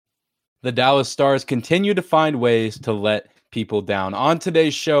The Dallas Stars continue to find ways to let people down. On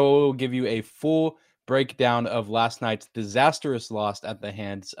today's show, we'll give you a full breakdown of last night's disastrous loss at the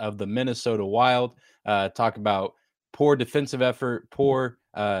hands of the Minnesota Wild. Talk about poor defensive effort, poor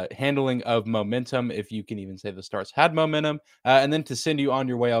handling of momentum, if you can even say the Stars had momentum. And then to send you on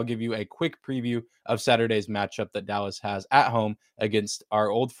your way, I'll give you a quick preview of Saturday's matchup that Dallas has at home against our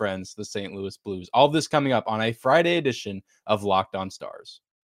old friends, the St. Louis Blues. All of this coming up on a Friday edition of Locked On Stars.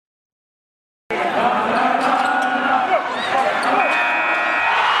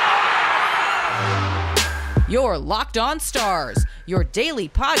 You're Locked On Stars, your daily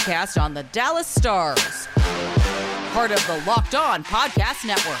podcast on the Dallas Stars. Part of the Locked On Podcast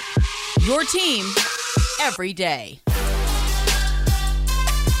Network, your team every day.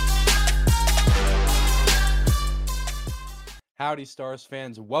 Howdy, Stars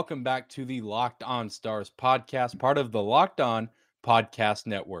fans. Welcome back to the Locked On Stars podcast, part of the Locked On Podcast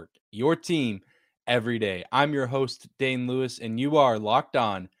Network, your team every day. I'm your host, Dane Lewis, and you are Locked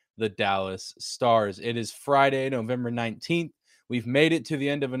On the Dallas Stars. It is Friday, November 19th. We've made it to the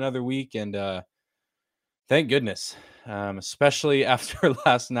end of another week, and thank goodness, especially after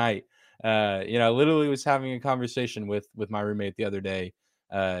last night. I literally was having a conversation with my roommate the other day,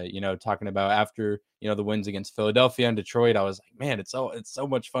 talking about after, the wins against Philadelphia and Detroit. I was like, man, it's so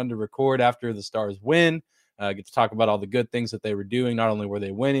much fun to record after the Stars win. Get to talk about all the good things that they were doing. Not only were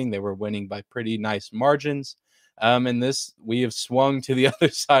they winning by pretty nice margins. And we have swung to the other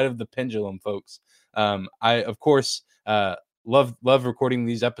side of the pendulum, folks. I, of course, love recording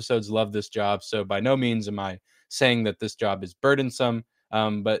these episodes, love this job. So by no means am I saying that this job is burdensome.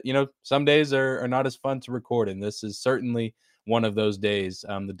 But, some days are not as fun to record. And this is certainly one of those days.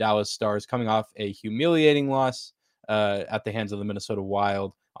 The Dallas Stars coming off a humiliating loss at the hands of the Minnesota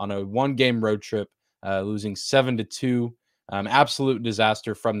Wild on a one-game road trip, losing 7-2. Absolute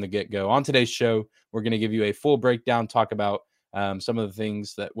disaster from the get-go. On today's show, we're going to give you a full breakdown, talk about some of the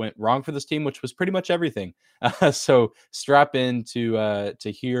things that went wrong for this team, which was pretty much everything. So strap in to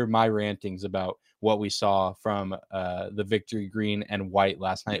hear my rantings about what we saw from the victory green and white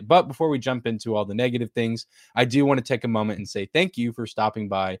last night. But before we jump into all the negative things, I do want to take a moment and say thank you for stopping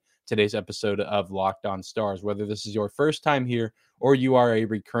by today's episode of Locked On Stars. Whether this is your first time here or you are a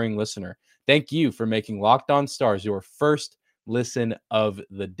recurring listener, thank you for making Locked On Stars your first listen of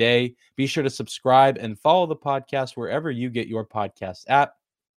the day. Be sure to subscribe and follow the podcast wherever you get your podcast at.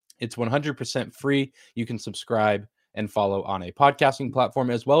 It's 100% free. You can subscribe and follow on a podcasting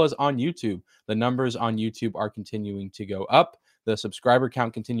platform as well as on YouTube. The numbers on YouTube are continuing to go up. The subscriber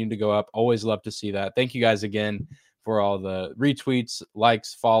count continuing to go up. Always love to see that. Thank you guys again for all the retweets,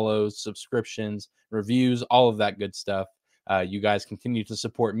 likes, follows, subscriptions, reviews, all of that good stuff. You guys continue to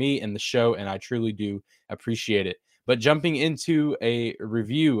support me and the show, and I truly do appreciate it. But jumping into a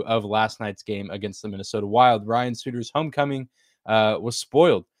review of last night's game against the Minnesota Wild, Ryan Suter's homecoming was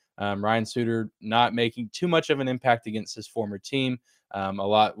spoiled. Ryan Suter not making too much of an impact against his former team. A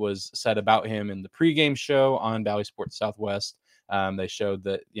lot was said about him in the pregame show on Bally Sports Southwest. They showed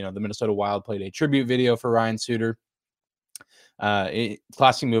that, the Minnesota Wild played a tribute video for Ryan Suter.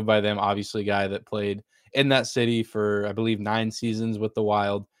 Classic move by them, obviously, a guy that played in that city for, I believe, 9 seasons with the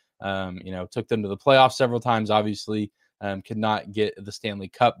Wild. Took them to the playoffs several times, obviously, could not get the Stanley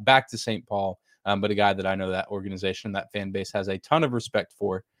Cup back to St. Paul, but a guy that I know that organization, that fan base has a ton of respect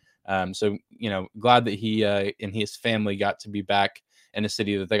for. So, glad that he and his family got to be back in a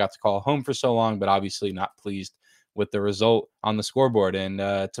city that they got to call home for so long, but obviously not pleased with the result on the scoreboard. And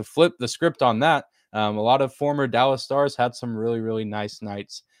to flip the script on that, a lot of former Dallas Stars had some really, really nice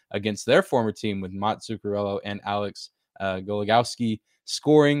nights against their former team with Matt Zuccarello and Alex Goligoski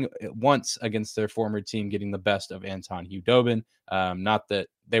scoring once against their former team, getting the best of Anton Khudobin. Not that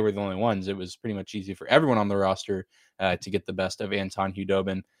they were the only ones. It was pretty much easy for everyone on the roster to get the best of Anton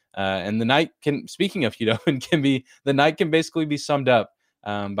Khudobin. And the night speaking of Khudobin, the night can basically be summed up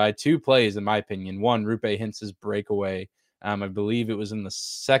by 2 plays, in my opinion. One, Roope Hintz's breakaway. I believe it was in the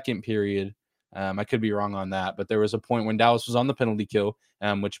second period. I could be wrong on that, but there was a point when Dallas was on the penalty kill,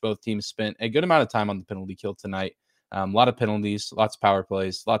 which both teams spent a good amount of time on the penalty kill tonight. A lot of penalties, lots of power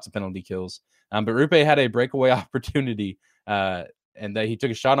plays, lots of penalty kills. But Roope had a breakaway opportunity, and that he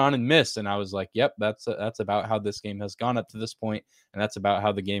took a shot on and missed. And I was like, yep, that's about how this game has gone up to this point, and that's about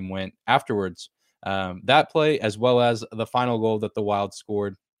how the game went afterwards. That play, as well as the final goal that the Wild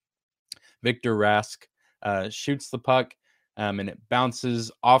scored, Victor Rask shoots the puck, and it bounces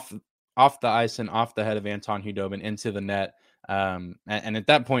off the ice and off the head of Anton Khudobin into the net. And at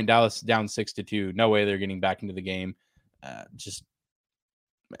that point, Dallas down 6-2. No way they're getting back into the game. Just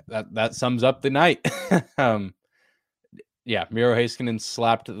that sums up the night. Yeah, Miro Heiskanen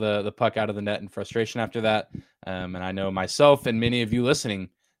slapped the puck out of the net in frustration after that. And I know myself and many of you listening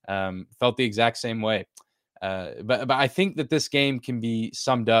felt the exact same way. But I think that this game can be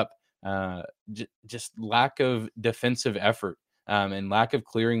summed up just lack of defensive effort and lack of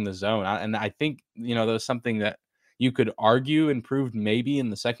clearing the zone. And I think, that was something that you could argue improved maybe in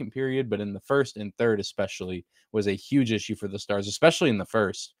the second period, but in the first and third especially was a huge issue for the Stars, especially in the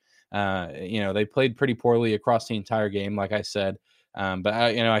first. They played pretty poorly across the entire game, like I said. But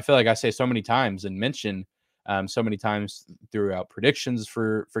I feel like I say so many times and mention so many times throughout predictions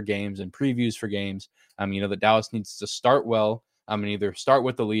for games and previews for games, that Dallas needs to start well. And either start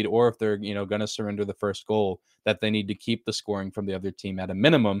with the lead, or if they're going to surrender the first goal, that they need to keep the scoring from the other team at a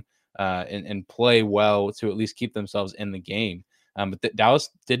minimum and play well to at least keep themselves in the game. But Dallas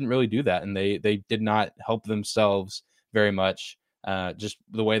didn't really do that, and they did not help themselves very much. Just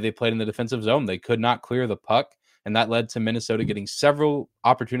the way they played in the defensive zone, they could not clear the puck, and that led to Minnesota getting several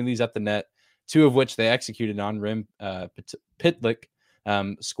opportunities at the net, two of which they executed on. Rem Pitlick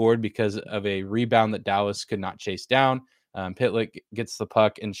scored because of a rebound that Dallas could not chase down. Pitlick gets the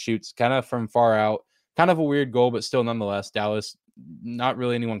puck and shoots kind of from far out. Kind of a weird goal, but still nonetheless, Dallas, not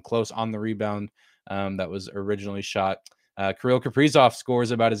really anyone close on the rebound that was originally shot. Kirill Kaprizov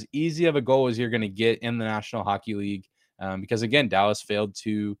scores about as easy of a goal as you're going to get in the National Hockey League because, again, Dallas failed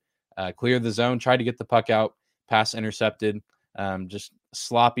to clear the zone, tried to get the puck out, pass intercepted, just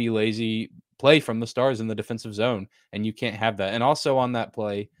sloppy, lazy play from the Stars in the defensive zone, and you can't have that. And also on that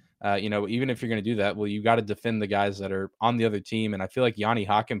play, even if you're going to do that, well, you got to defend the guys that are on the other team. And I feel like Yanni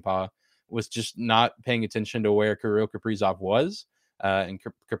Hakanpää was just not paying attention to where Kirill Kaprizov was. And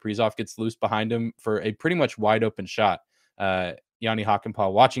Kaprizov gets loose behind him for a pretty much wide open shot. Yanni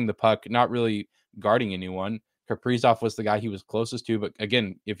Hakanpää watching the puck, not really guarding anyone. Kaprizov was the guy he was closest to. But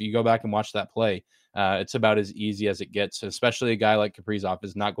again, if you go back and watch that play, it's about as easy as it gets, especially a guy like Kaprizov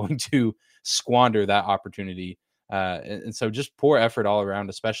is not going to squander that opportunity. And so just poor effort all around,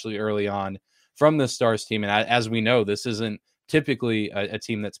 especially early on from the Stars team. And as we know, this isn't typically a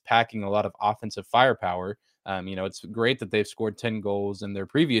team that's packing a lot of offensive firepower. It's great that they've scored 10 goals in their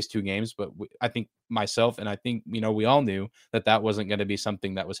previous two games, but I think myself and I think, we all knew that wasn't going to be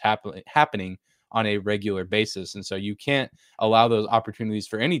something that was happening on a regular basis. And so you can't allow those opportunities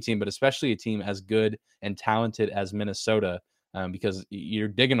for any team, but especially a team as good and talented as Minnesota, because you're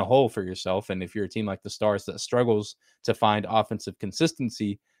digging a hole for yourself. And if you're a team like the Stars that struggles to find offensive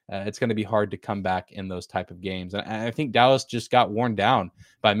consistency, it's going to be hard to come back in those type of games. And I think Dallas just got worn down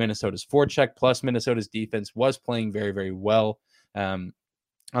by Minnesota's forecheck, plus Minnesota's defense was playing very, very well on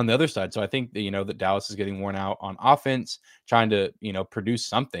the other side. So I think that Dallas is getting worn out on offense, trying to, produce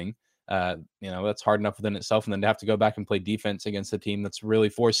something. That's hard enough within itself. And then to have to go back and play defense against a team that's really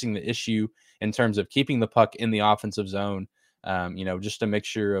forcing the issue in terms of keeping the puck in the offensive zone. Just a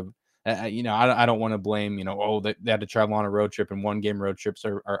mixture of, I don't want to blame, they had to travel on a road trip, and 1 game road trips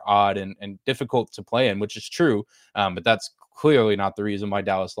are odd and difficult to play in, which is true. But that's clearly not the reason why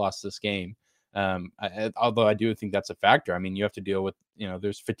Dallas lost this game. Although I do think that's a factor. I mean, you have to deal with,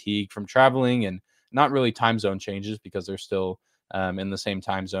 there's fatigue from traveling and not really time zone changes because they're still in the same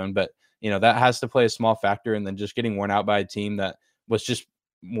time zone. But, that has to play a small factor. And then just getting worn out by a team that was just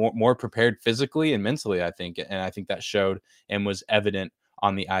more prepared physically and mentally, I think. And I think that showed and was evident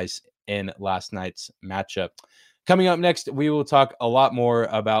on the ice in last night's matchup. Coming up next, we will talk a lot more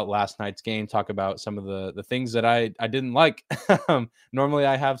about last night's game, talk about some of the things that I didn't like. Normally,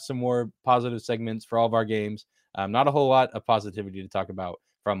 I have some more positive segments for all of our games. Not a whole lot of positivity to talk about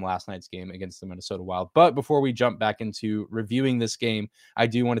from last night's game against the Minnesota Wild. But before we jump back into reviewing this game, I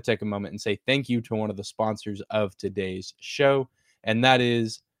do want to take a moment and say thank you to one of the sponsors of today's show, and that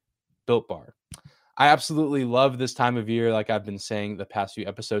is Built Bar. I absolutely love this time of year. Like I've been saying the past few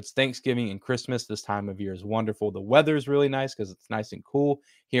episodes, Thanksgiving and Christmas, this time of year is wonderful. The weather is really nice because it's nice and cool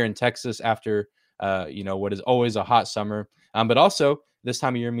here in Texas after, what is always a hot summer. But also this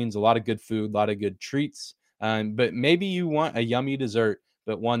time of year means a lot of good food, a lot of good treats. But maybe you want a yummy dessert,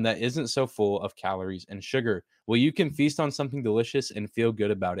 but one that isn't so full of calories and sugar. Well, you can feast on something delicious and feel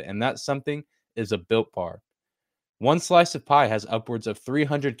good about it. And that something is a Built Bar. One slice of pie has upwards of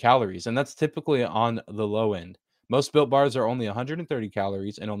 300 calories, and that's typically on the low end. Most Built Bars are only 130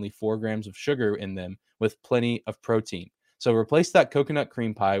 calories and only 4 grams of sugar in them, with plenty of protein. So replace that coconut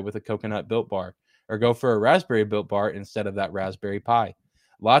cream pie with a coconut Built Bar, or go for a raspberry Built Bar instead of that raspberry pie.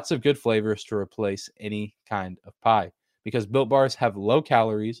 Lots of good flavors to replace any kind of pie, because Built Bars have low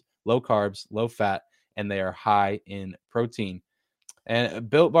calories, low carbs, low fat, and they are high in protein. And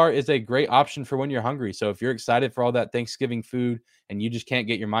Built Bar is a great option for when you're hungry. So if you're excited for all that Thanksgiving food and you just can't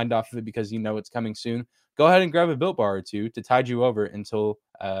get your mind off of it because you know it's coming soon, go ahead and grab a Built Bar or two to tide you over until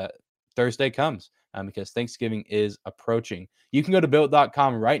Thursday comes, because Thanksgiving is approaching. You can go to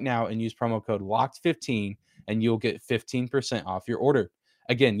built.com right now and use promo code LOCKED15 and you'll get 15% off your order.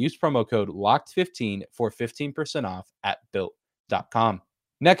 Again, use promo code LOCKED15 for 15% off at built.com.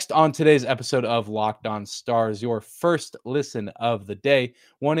 Next on today's episode of Locked On Stars, your first listen of the day,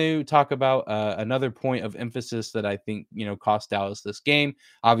 want to talk about another point of emphasis that I think, cost Dallas this game.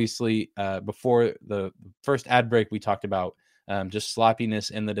 Obviously, before the first ad break, we talked about just sloppiness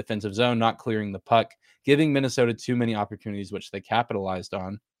in the defensive zone, not clearing the puck, giving Minnesota too many opportunities, which they capitalized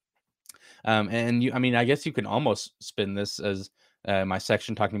on. I guess you can almost spin this as my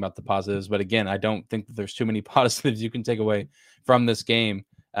section talking about the positives, but again, I don't think that there's too many positives you can take away from this game.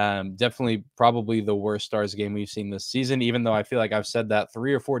 Definitely probably the worst Stars game we've seen this season, even though I feel like I've said that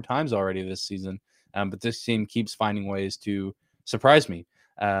 3 or 4 times already this season. But this team keeps finding ways to surprise me.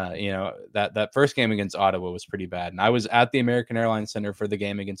 That first game against Ottawa was pretty bad. And I was at the American Airlines Center for the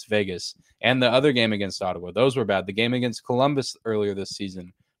game against Vegas and the other game against Ottawa. Those were bad. The game against Columbus earlier this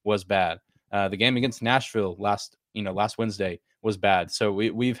season was bad. The game against Nashville last Wednesday was bad. So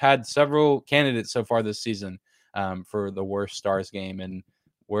we've had several candidates so far this season for the worst Stars game, and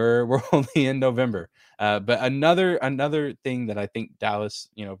we're only in November. But another thing that I think Dallas,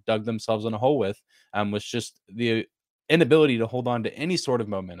 dug themselves in a hole with was just the inability to hold on to any sort of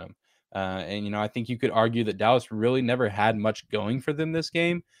momentum. I think you could argue that Dallas really never had much going for them this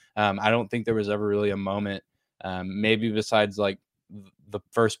game. I don't think there was ever really a moment, maybe besides like the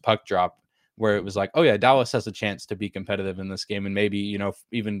first puck drop, where it was like, oh yeah, Dallas has a chance to be competitive in this game and maybe,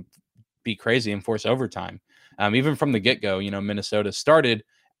 even be crazy and force overtime. Even from the get-go, Minnesota started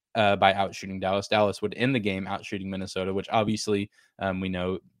by outshooting Dallas. Dallas would end the game outshooting Minnesota, which obviously we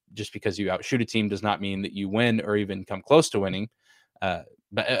know just because you outshoot a team does not mean that you win or even come close to winning. But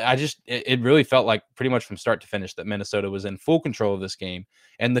it really felt like pretty much from start to finish that Minnesota was in full control of this game.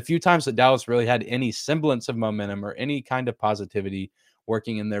 And the few times that Dallas really had any semblance of momentum or any kind of positivity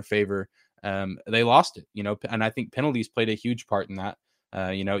working in their favor, they lost it, and I think penalties played a huge part in that.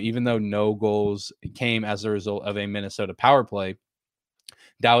 Even though no goals came as a result of a Minnesota power play,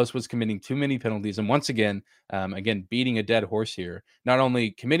 Dallas was committing too many penalties. And once again, beating a dead horse here, not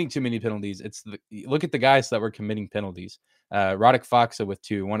only committing too many penalties, look at the guys that were committing penalties. Radek Faksa with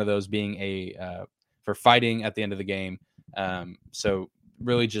 2, one of those being for fighting at the end of the game. So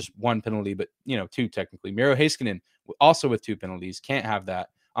really just 1 penalty, but 2 technically. Miro Heiskanen also with 2 penalties. Can't have that.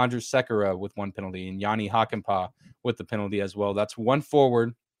 Andrew Sekera with 1 penalty, and Yanni Hakanpää with the penalty as well. That's 1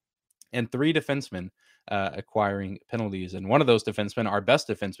 forward and 3 defensemen acquiring penalties. And one of those defensemen, our best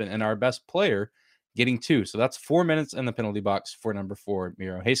defenseman and our best player, getting 2. So that's 4 minutes in the penalty box for number 4,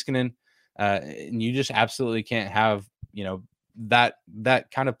 Miro Heiskanen. And you just absolutely can't have,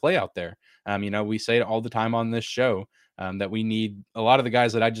 that kind of play out there. We say it all the time on this show that we need a lot of the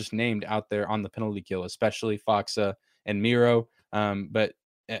guys that I just named out there on the penalty kill, especially Faksa and Miro. But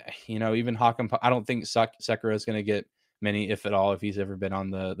even Hakanpää, I don't think Sekera is going to get many, if at all, if he's ever been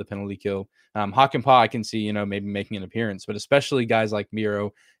on the penalty kill. Hakanpää, I can see, maybe making an appearance, but especially guys like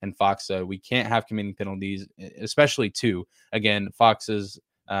Miro and Faksa, we can't have committing penalties, especially 2. Again, Faksa's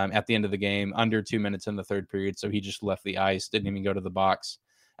at the end of the game, under 2 minutes in the third period, so he just left the ice, didn't even go to the box.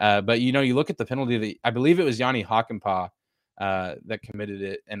 But, you look at the penalty, that I believe it was Yanni Hakanpää that committed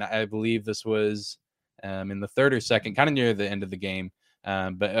it, and I believe this was in the third or second, kind of near the end of the game.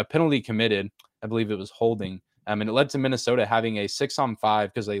 But a penalty committed, I believe it was holding, and it led to Minnesota having a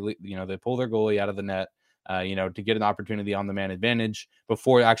 6-on-5 because they pull their goalie out of the net, to get an opportunity on the man advantage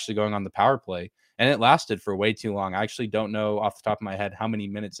before actually going on the power play. And it lasted for way too long. I actually don't know off the top of my head how many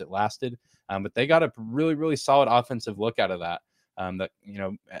minutes it lasted, but they got a really, really solid offensive look out of that.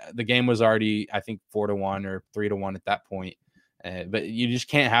 The game was already, I think, 4-1 or 3-1 at that point. But you just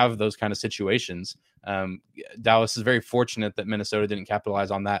can't have those kind of situations. Dallas is very fortunate that Minnesota didn't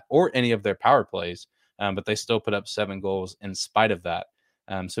capitalize on that or any of their power plays, but they still put up 7 goals in spite of that.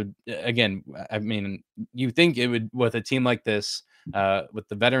 So again, I mean, you think it would, with a team like this, with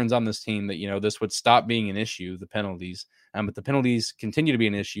the veterans on this team, that, this would stop being an issue, the penalties. But the penalties continue to be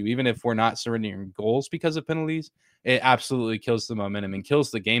an issue. Even if we're not surrendering goals because of penalties, it absolutely kills the momentum and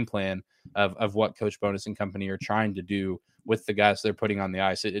kills the game plan of what Coach Bowness and company are trying to do with the guys they're putting on the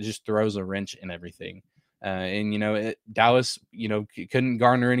ice. It just throws a wrench in everything. Dallas, couldn't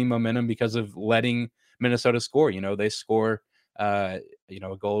garner any momentum because of letting Minnesota score. They score, a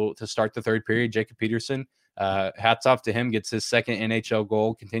goal to start the third period. Jacob Peterson hats off to him, gets his second NHL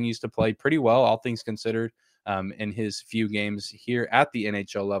goal, continues to play pretty well, all things considered, in his few games here at the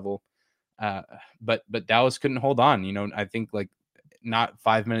NHL level. But Dallas couldn't hold on. I think like not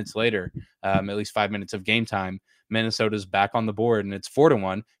 5 minutes later, at least 5 minutes of game time, Minnesota's back on the board and it's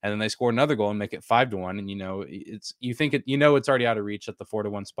 4-1, and then they score another goal and make it 5-1. And it's already out of reach at the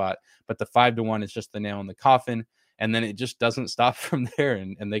 4-1 spot, but the 5-1 is just the nail in the coffin. And then it just doesn't stop from there,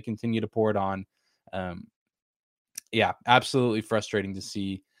 and they continue to pour it on. Absolutely frustrating to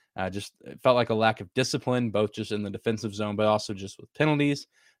see. Just it felt like a lack of discipline, both just in the defensive zone, but also just with penalties.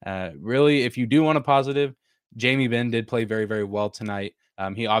 Really, if you do want a positive, Jamie Benn did play very, very well tonight.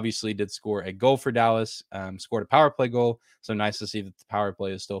 He obviously did score a goal for Dallas, scored a power play goal. So nice to see that the power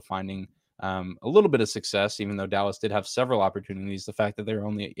play is still finding a little bit of success, even though Dallas did have several opportunities. The fact that they're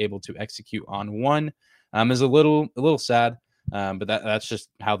only able to execute on one is a little sad, but that's just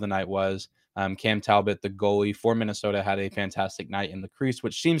how the night was. Cam Talbot, the goalie for Minnesota, had a fantastic night in the crease,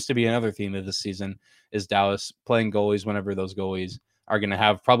 which seems to be another theme of this season, is Dallas playing goalies whenever those goalies are going to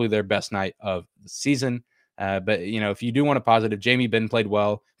have probably their best night of the season. But if you do want a positive, Jamie Benn played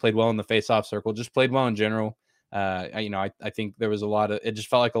well in the face-off circle, just played well in general. I think there was it just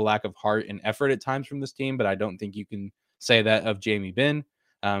felt like a lack of heart and effort at times from this team, but I don't think you can say that of Jamie Benn.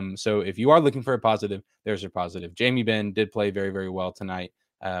 So if you are looking for a positive, there's your positive. Jamie Benn did play very, very well tonight.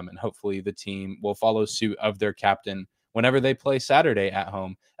 And hopefully the team will follow suit of their captain whenever they play Saturday at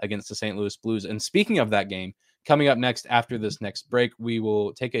home against the St. Louis Blues. And speaking of that game, coming up next after this next break, we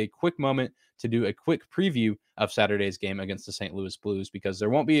will take a quick moment to do a quick preview of Saturday's game against the St. Louis Blues, because there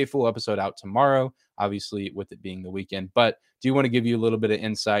won't be a full episode out tomorrow, obviously with it being the weekend. But do want to give you a little bit of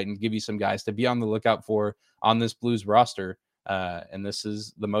insight and give you some guys to be on the lookout for on this Blues roster. And this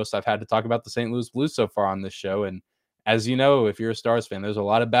is the most I've had to talk about the St. Louis Blues so far on this show. And as you know, if you're a Stars fan, there's a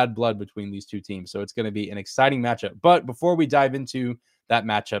lot of bad blood between these two teams. So it's going to be an exciting matchup. But before we dive into that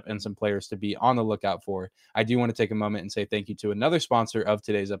matchup and some players to be on the lookout for, I do want to take a moment and say thank you to another sponsor of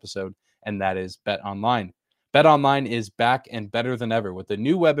today's episode, and that is BetOnline. BetOnline is back and better than ever with a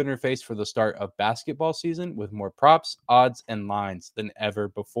new web interface for the start of basketball season with more props, odds, and lines than ever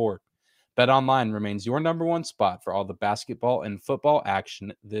before. BetOnline remains your number one spot for all the basketball and football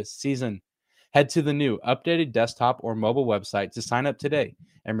action this season. Head to the new updated desktop or mobile website to sign up today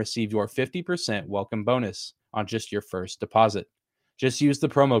and receive your 50% welcome bonus on just your first deposit. Just use the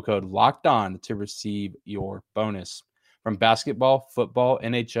promo code LOCKEDON to receive your bonus. From basketball, football,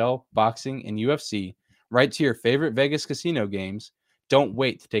 NHL, boxing, and UFC, right to your favorite Vegas casino games, don't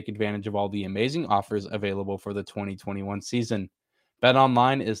wait to take advantage of all the amazing offers available for the 2021 season.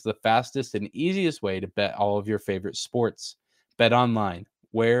 BetOnline is the fastest and easiest way to bet all of your favorite sports. BetOnline,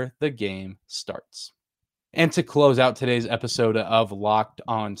 where the game starts. And to close out today's episode of Locked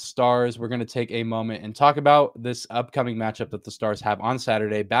on Stars, we're going to take a moment and talk about this upcoming matchup that the Stars have on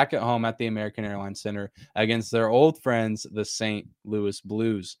Saturday back at home at the American Airlines Center against their old friends, the St. Louis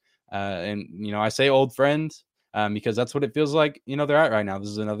Blues. I say old friends because that's what it feels like, they're at right now. This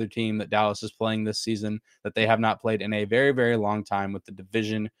is another team that Dallas is playing this season that they have not played in a very, very long time with the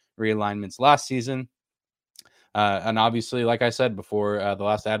division realignments last season. And obviously, like I said before the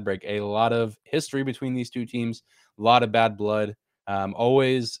last ad break, a lot of history between these two teams, a lot of bad blood,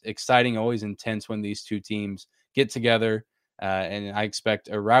 always exciting, always intense when these two teams get together. And I expect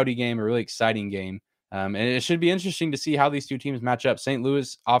a rowdy game, a really exciting game. And it should be interesting to see how these two teams match up. St.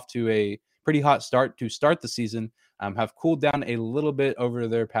 Louis off to a pretty hot start to start the season, have cooled down a little bit over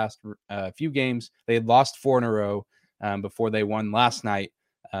their past few games. They had lost 4 in a row before they won last night.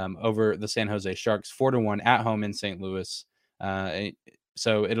 Over the San Jose Sharks, 4-1 at home in St. Louis.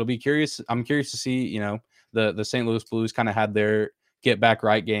 So it'll be curious. I'm curious to see, the St. Louis Blues kind of had their get back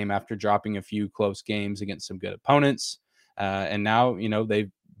right game after dropping a few close games against some good opponents. And now,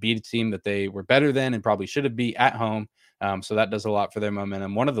 they've beat a team that they were better than and probably should have beat at home. So that does a lot for their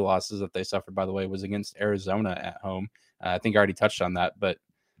momentum. One of the losses that they suffered, by the way, was against Arizona at home. I think I already touched on that, but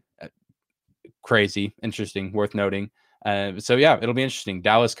crazy, interesting, worth noting. It'll be interesting.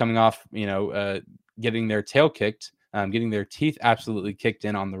 Dallas coming off, getting their tail kicked, getting their teeth absolutely kicked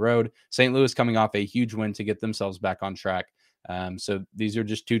in on the road. St. Louis coming off a huge win to get themselves back on track. So these are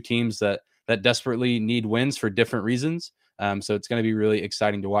just two teams that desperately need wins for different reasons. So it's going to be really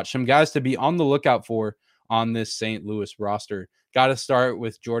exciting to watch. Some guys to be on the lookout for on this St. Louis roster. Got to start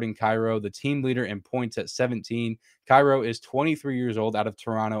with Jordan Kyrou, the team leader in points at 17. Kyrou is 23 years old, out of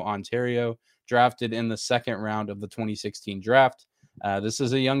Toronto, Ontario. Drafted in the second round of the 2016 draft. This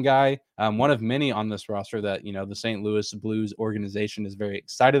is a young guy, one of many on this roster that, the St. Louis Blues organization is very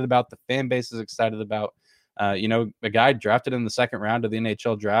excited about. The fan base is excited about. A guy drafted in the second round of the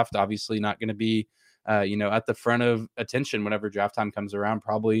NHL draft, obviously not going to be at the front of attention whenever draft time comes around.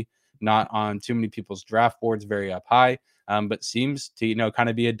 Probably not on too many people's draft boards, very up high, but seems to, kind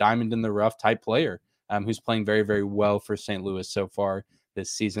of be a diamond in the rough type player who's playing very, very well for St. Louis so far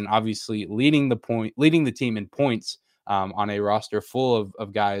this season. Obviously leading the team in points on a roster full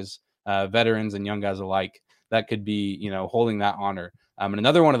of guys, veterans and young guys alike, that could be, holding that honor. And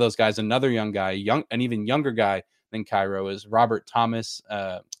another one of those guys, another young guy, an even younger guy than Cairo, is Robert Thomas,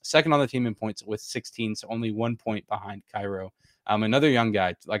 second on the team in points with 16, so only 1 point behind Cairo. Another young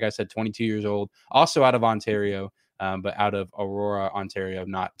guy, like I said, 22 years old, also out of Ontario, but out of Aurora, Ontario,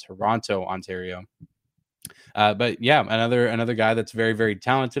 not Toronto, Ontario. But yeah, another guy that's very, very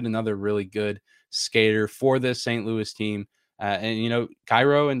talented, another really good skater for this St. Louis team. And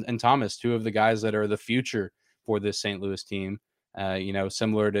Cairo and Thomas, two of the guys that are the future for this St. Louis team.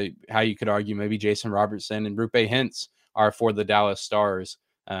 Similar to how you could argue maybe Jason Robertson and Roope Hintz are for the Dallas Stars,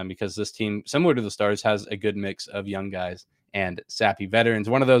 because this team, similar to the Stars, has a good mix of young guys and sappy veterans.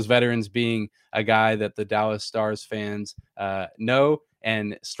 One of those veterans being a guy that the Dallas Stars fans know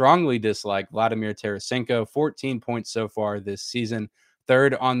and strongly dislike, Vladimir Tarasenko. 14 points so far this season,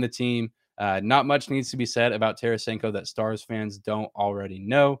 third on the team. Not much needs to be said about Tarasenko that Stars fans don't already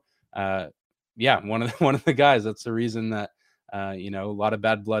know. One of the guys. That's the reason that a lot of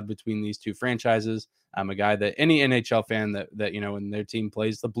bad blood between these two franchises. A guy that any NHL fan that when their team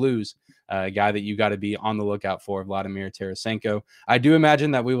plays the Blues, a guy that you got to be on the lookout for, Vladimir Tarasenko. I do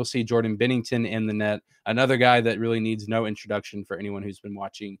imagine that we will see Jordan Binnington in the net, another guy that really needs no introduction for anyone who's been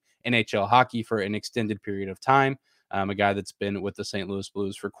watching NHL hockey for an extended period of time. A guy that's been with the St. Louis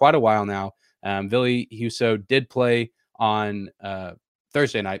Blues for quite a while now. Ville Husso did play on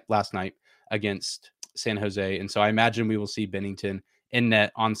last night against San Jose, and so I imagine we will see Binnington in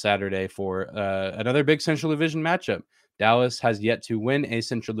net on Saturday for another big Central Division matchup. Dallas has yet to win a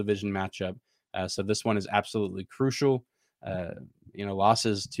Central Division matchup, so this one is absolutely crucial.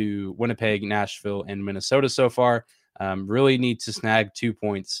 Losses to Winnipeg, Nashville, and Minnesota so far really need to snag 2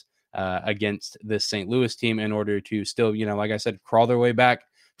 points against this St. Louis team in order to still, like I said, crawl their way back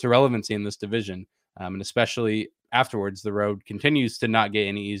to relevancy in this division. And especially afterwards, the road continues to not get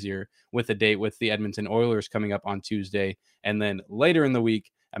any easier with a date with the Edmonton Oilers coming up on Tuesday. And then later in the week,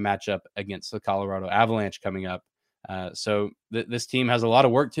 a matchup against the Colorado Avalanche coming up. So this team has a lot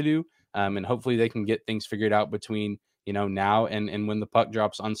of work to do. And hopefully they can get things figured out between, now and when the puck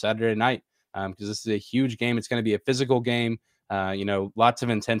drops on Saturday night. Because this is a huge game. It's going to be a physical game. Lots of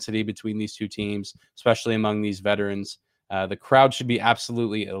intensity between these two teams, especially among these veterans. The crowd should be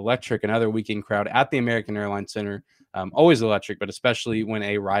absolutely electric. Another weekend crowd at the American Airlines Center, always electric, but especially when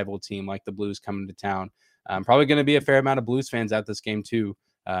a rival team like the Blues come into town. Probably going to be a fair amount of Blues fans at this game too.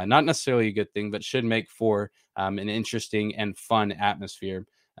 Not necessarily a good thing, but should make for an interesting and fun atmosphere.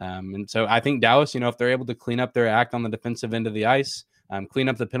 And so I think Dallas, if they're able to clean up their act on the defensive end of the ice, clean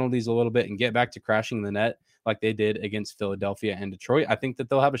up the penalties a little bit and get back to crashing the net like they did against Philadelphia and Detroit, I think that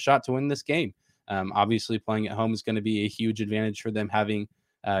they'll have a shot to win this game. Obviously playing at home is going to be a huge advantage for them, having,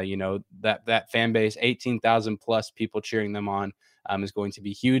 that fan base, 18,000 plus people cheering them on is going to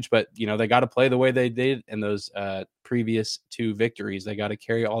be huge, but they got to play the way they did in those previous two victories. They got to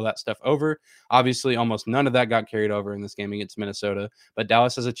carry all that stuff over. Obviously, almost none of that got carried over in this game against Minnesota, but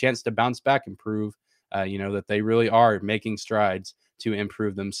Dallas has a chance to bounce back and prove, that they really are making strides to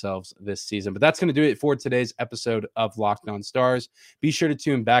improve themselves this season. But that's going to do it for today's episode of Locked On Stars. Be sure to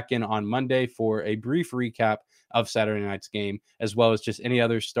tune back in on Monday for a brief recap of Saturday night's game, as well as just any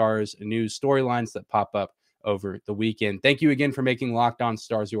other Stars news storylines that pop up over the weekend. Thank you again for making Locked On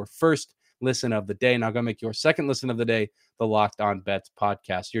Stars your first listen of the day. Now go make your second listen of the day, the Locked On Bets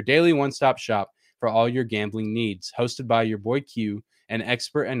podcast, your daily one-stop shop for all your gambling needs, hosted by your boy Q, and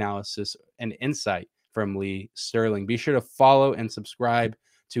expert analysis and insight from Lee Sterling. Be sure to follow and subscribe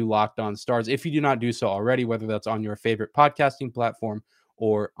to Locked On Stars if you do not do so already, whether that's on your favorite podcasting platform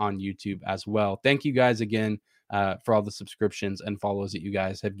or on YouTube as well. Thank you guys again for all the subscriptions and follows that you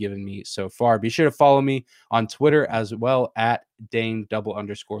guys have given me so far. Be sure to follow me on Twitter as well at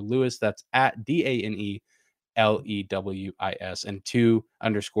Dane_Lewis. That's at DANELEWIS, and 2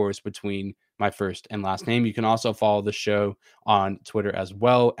 underscores between my first and last name. You can also follow the show on Twitter as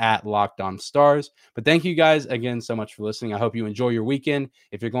well at Locked On Stars. But thank you guys again so much for listening. I hope you enjoy your weekend.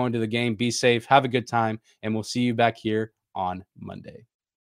 If you're going to the game, be safe, have a good time, and we'll see you back here on Monday.